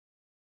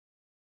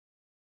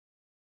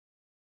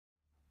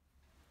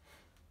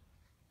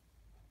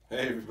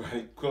Hey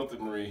everybody,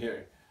 Quilting Marine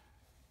here.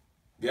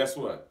 Guess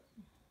what?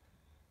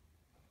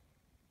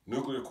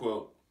 Nuclear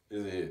Quilt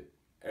is a hit.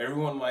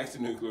 Everyone likes the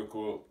Nuclear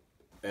Quilt,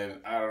 and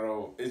I don't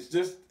know, it's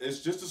just a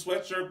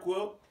sweatshirt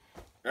quilt.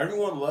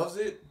 Everyone loves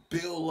it.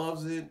 Bill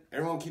loves it.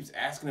 Everyone keeps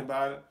asking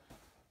about it.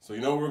 So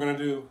you know what we're gonna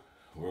do?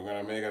 We're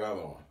gonna make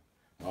another one.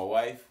 My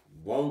wife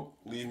won't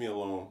leave me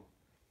alone.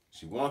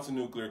 She wants a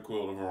nuclear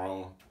quilt of her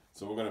own,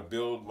 so we're gonna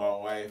build my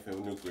wife a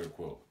nuclear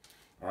quilt.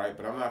 All right,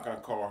 but I'm not gonna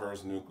call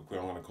hers a nuclear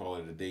quilt. I'm gonna call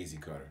it a daisy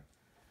cutter.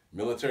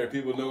 Military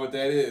people know what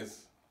that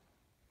is,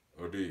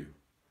 or do you?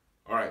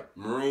 All right,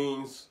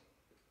 Marines,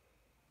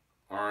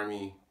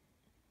 Army,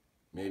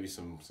 maybe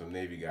some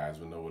Navy guys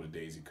will know what a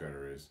daisy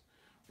cutter is.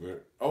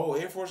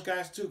 Air Force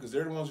guys too, because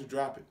they're the ones who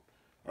drop it.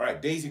 All right,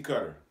 daisy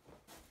cutter.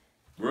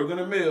 We're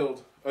gonna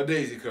build a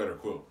daisy cutter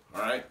quilt.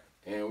 All right,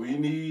 and we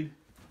need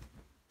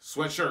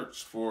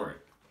sweatshirts for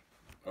it.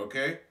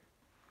 Okay.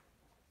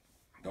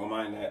 Don't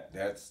mind that.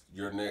 That's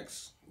your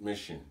next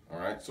mission. All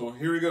right. So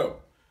here we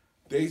go.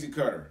 Daisy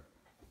cutter.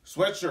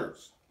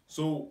 Sweatshirts.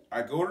 So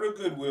I go to the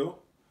Goodwill.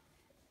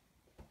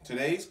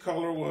 Today's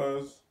color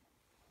was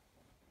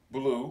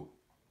blue.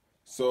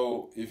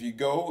 So if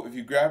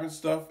you're grabbing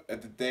stuff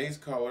at today's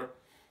color,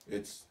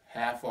 it's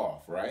half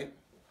off, right?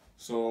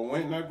 So I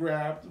went and I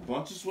grabbed a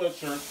bunch of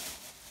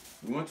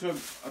sweatshirts. We went to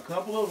a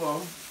couple of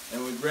them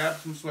and we grabbed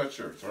some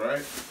sweatshirts, all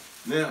right?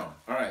 Now,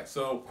 all right,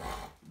 so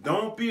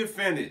don't be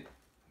offended.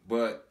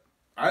 But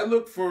I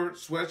look for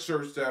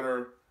sweatshirts that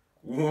are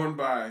worn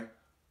by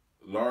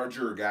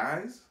larger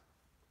guys,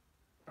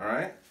 all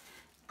right?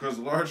 Because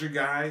larger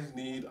guys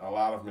need a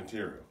lot of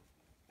material.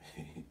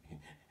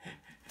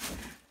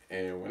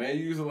 And when they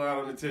use a lot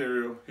of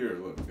material, here,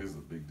 look, this is a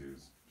big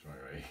dude's joint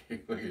right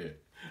here. Look at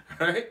it,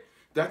 all right?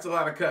 That's a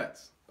lot of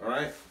cuts, all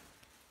right?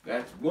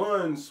 That's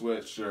one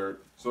sweatshirt.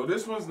 So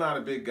this one's not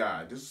a big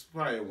guy. This is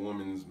probably a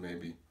woman's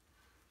maybe,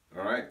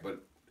 all right?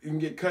 But you can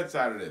get cuts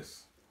out of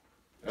this.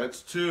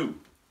 That's two.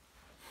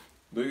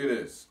 Look at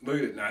this. Look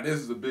at it. Now this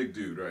is a big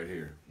dude right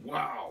here.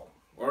 Wow.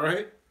 All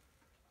right.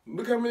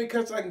 Look how many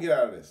cuts I can get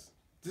out of this.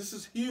 This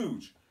is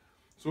huge.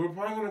 So we're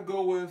probably gonna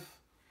go with.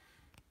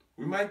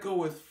 We might go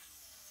with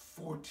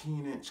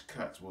 14-inch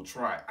cuts. We'll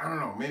try. I don't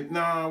know. Maybe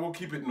we'll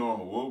keep it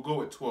normal. We'll go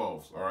with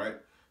 12s. All right.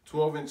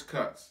 12-inch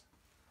cuts.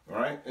 All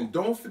right. And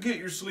don't forget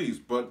your sleeves.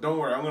 But don't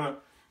worry.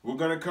 We're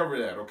gonna cover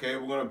that. Okay.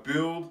 We're gonna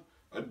build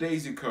a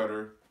daisy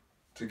cutter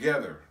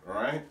together. All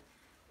right.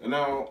 And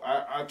now,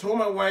 I told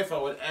my wife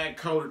I would add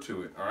color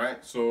to it, all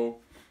right? So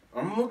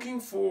I'm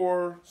looking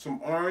for some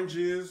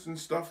oranges and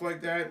stuff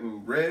like that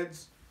and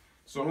reds.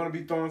 So I'm going to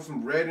be throwing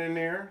some red in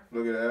there.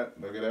 Look at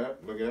that, look at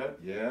that, look at that.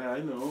 Yeah,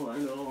 I know,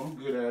 I'm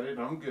good at it,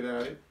 I'm good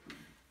at it.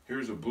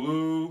 Here's a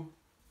blue,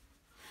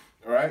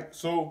 all right?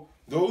 So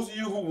those of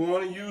you who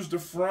want to use the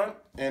front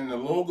and the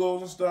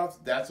logos and stuff,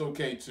 that's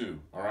okay too,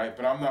 all right?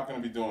 But I'm not going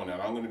to be doing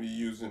that. I'm going to be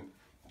using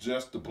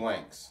just the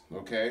blanks,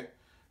 okay?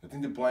 I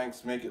think the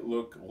blanks make it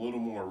look a little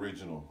more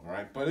original, all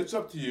right? But it's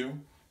up to you.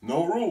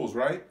 No rules,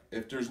 right?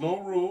 If there's no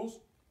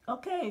rules.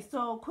 Okay,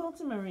 so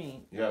Quilting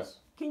Marine. Yes.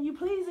 Can you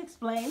please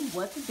explain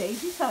what the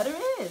daisy cutter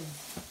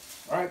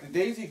is? All right, the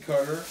daisy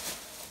cutter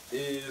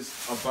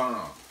is a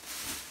bomb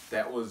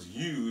that was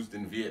used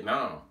in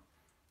Vietnam.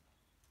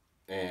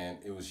 And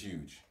it was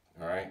huge,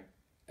 all right?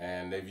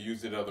 And they've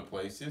used it other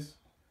places.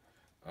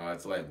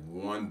 It's like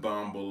one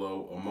bomb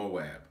below a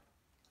Moab,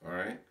 all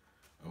right?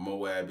 A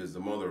Moab is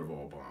the mother of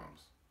all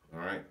bombs. All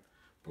right,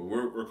 but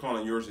we're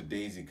calling yours a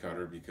daisy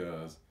cutter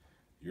because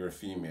you're a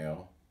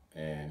female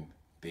and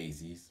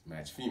daisies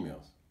match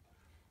females.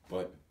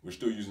 But we're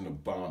still using the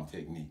bomb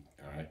technique.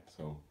 All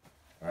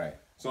right.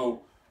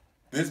 So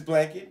this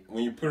blanket,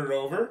 when you put it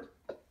over,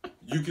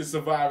 you can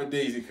survive a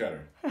daisy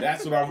cutter.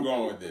 That's what I'm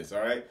going with this. All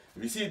right.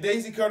 If you see a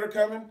daisy cutter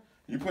coming,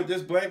 you put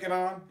this blanket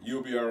on,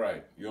 you'll be all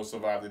right. You'll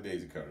survive the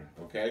daisy cutter.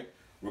 Okay.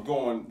 We're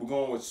going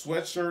with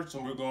sweatshirts,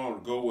 and we're going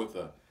to go with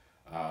a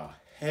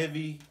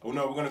we're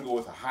going to go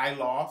with a high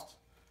loft,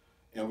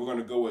 and we're going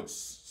to go with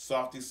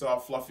softy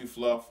soft fluffy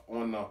fluff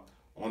on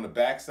the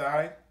back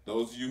side.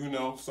 Those of you who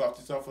know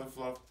softy soft fluffy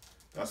fluff,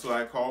 that's what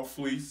I call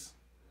fleece,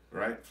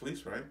 right?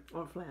 Fleece, right?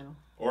 Or flannel.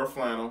 Or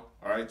flannel.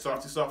 All right,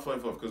 softy soft fluffy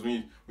fluff, because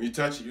when you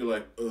touch it, you're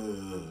like,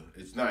 ugh,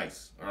 it's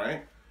nice. All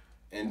right,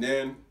 and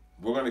then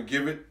we're going to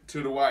give it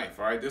to the wife.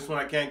 All right, this one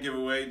I can't give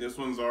away. This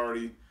one's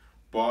already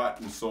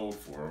bought and sold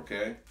for.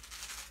 Okay.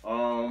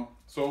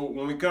 So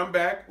when we come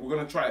back, we're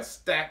going to try to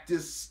stack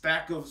this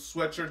stack of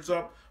sweatshirts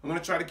up. I'm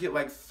going to try to get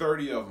like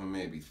 30 of them,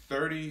 maybe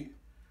 30,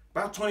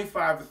 about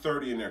 25 to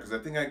 30 in there, because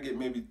I think I get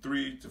maybe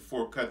 3 to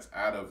 4 cuts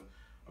out of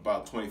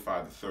about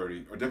 25 to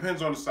 30, or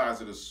depends on the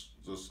size of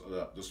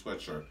the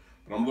sweatshirt.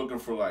 But I'm looking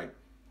for like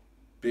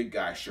big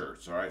guy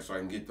shirts, all right, so I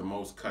can get the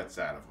most cuts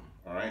out of them,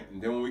 all right?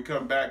 And then when we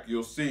come back,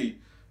 you'll see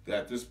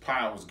that this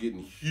pile is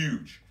getting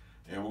huge,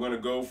 and we're going to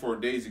go for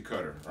a daisy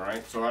cutter, all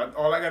right? So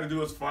all I got to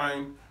do is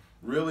find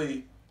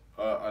really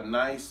a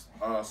nice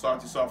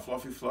softy soft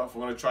fluffy fluff.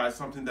 We're going to try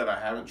something that I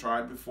haven't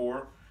tried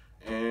before,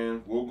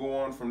 and we'll go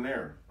on from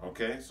there,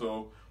 okay?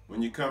 So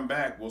when you come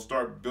back, we'll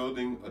start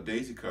building a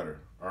daisy cutter,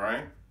 all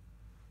right?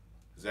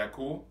 Is that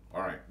cool?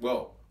 All right.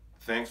 Well,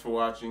 thanks for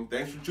watching.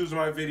 Thanks for choosing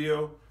my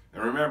video.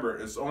 And remember,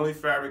 it's only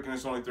fabric and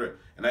it's only thread.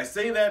 And I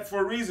say that for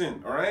a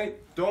reason, all right?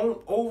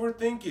 Don't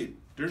overthink it.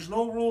 There's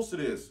no rules to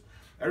this.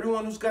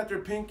 Everyone who's got their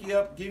pinky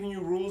up giving you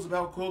rules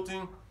about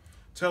quilting,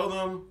 tell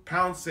them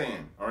pound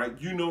sand, all right?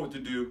 You know what to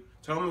do.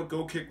 Tell them to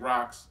go kick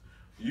rocks.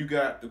 You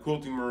got the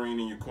Quilting Marine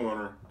in your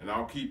corner, and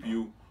I'll keep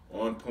you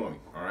on point,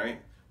 all right?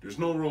 There's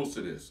no rules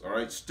to this, all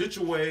right? Stitch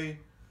away,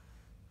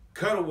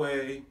 cut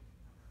away,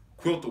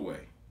 quilt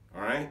away,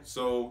 all right?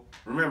 So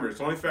remember,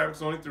 it's only fabric,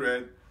 it's only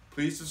thread.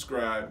 Please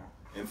subscribe,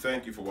 and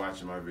thank you for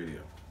watching my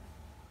video.